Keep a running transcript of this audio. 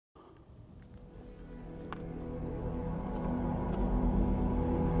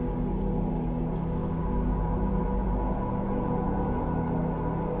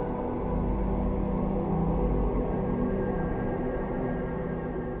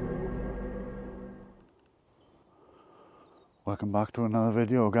Welcome back to another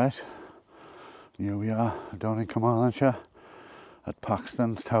video, guys. Here we are down in Carmarthenshire at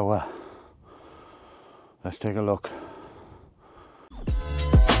Paxton's Tower. Let's take a look.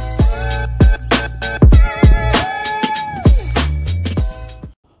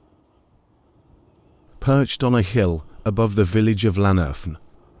 Perched on a hill above the village of Llanarthne,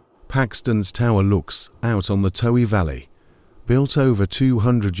 Paxton's Tower looks out on the Towy Valley. Built over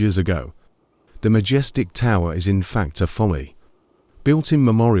 200 years ago, the majestic tower is in fact a folly, built in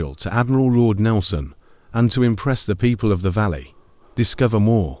memorial to Admiral Lord Nelson and to impress the people of the valley. Discover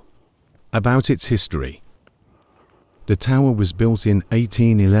more about its history. The tower was built in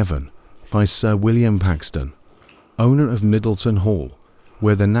 1811 by Sir William Paxton, owner of Middleton Hall,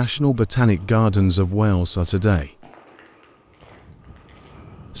 where the National Botanic Gardens of Wales are today.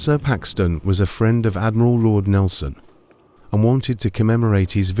 Sir Paxton was a friend of Admiral Lord Nelson and wanted to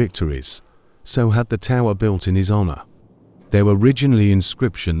commemorate his victories, so had the tower built in his honour. There were originally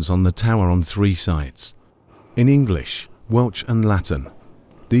inscriptions on the tower on 3 sides, in English, Welsh and Latin.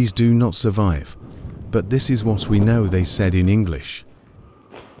 These do not survive, but this is what we know they said in English.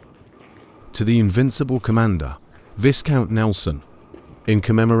 To the invincible commander, Viscount Nelson, in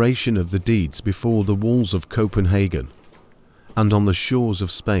commemoration of the deeds before the walls of Copenhagen and on the shores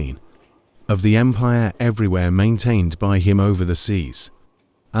of Spain, of the empire everywhere maintained by him over the seas,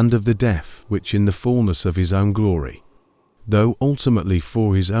 and of the death which in the fulness of his own glory, though ultimately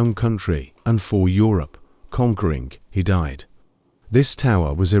for his own country and for Europe, conquering, he died. This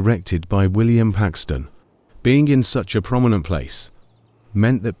tower was erected by William Paxton. Being in such a prominent place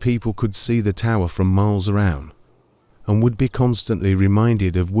meant that people could see the tower from miles around and would be constantly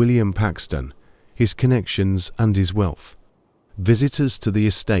reminded of William Paxton, his connections and his wealth. Visitors to the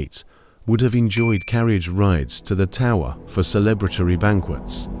estate would have enjoyed carriage rides to the tower for celebratory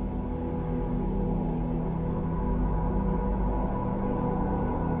banquets.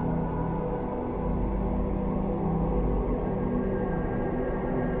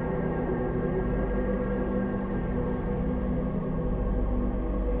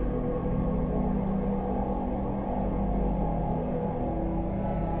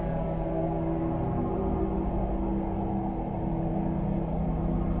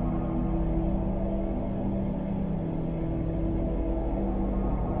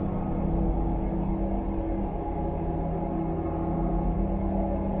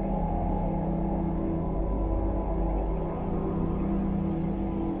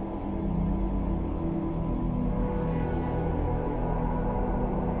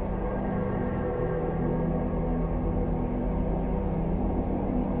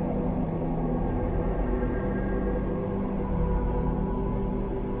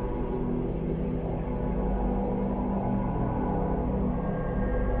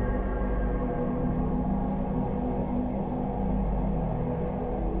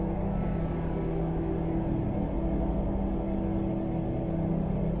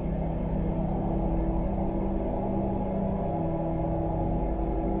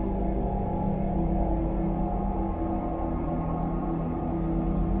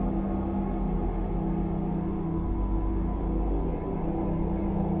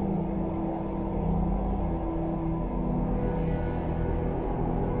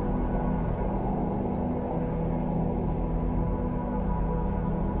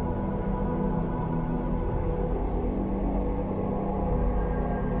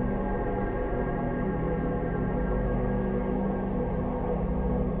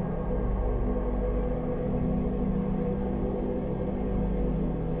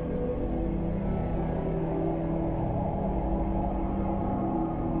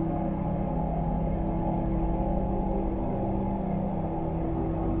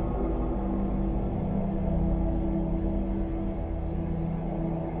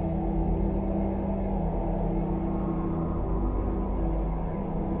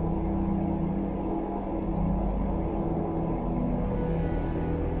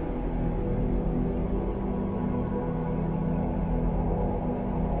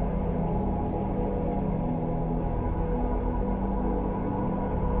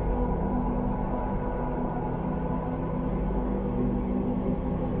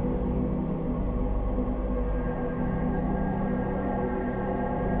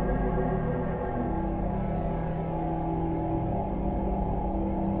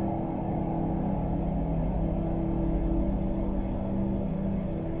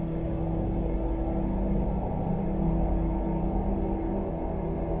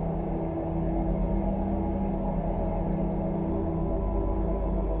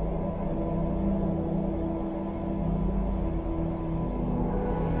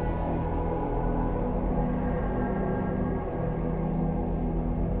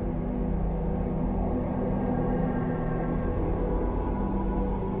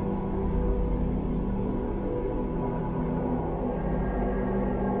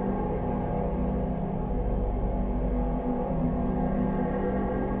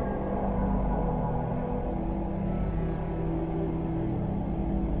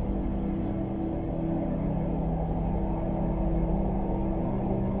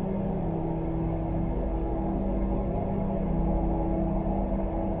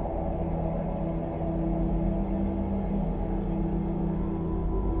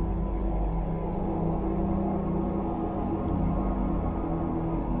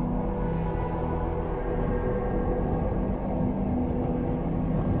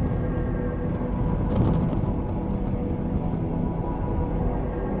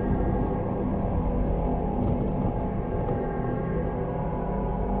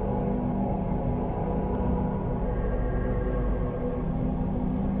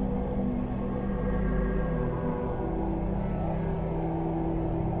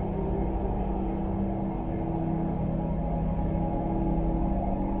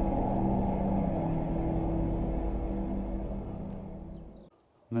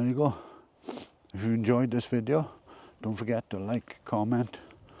 There you go. If you enjoyed this video, don't forget to like, comment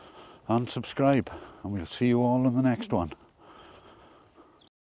and subscribe, and we'll see you all in the next one.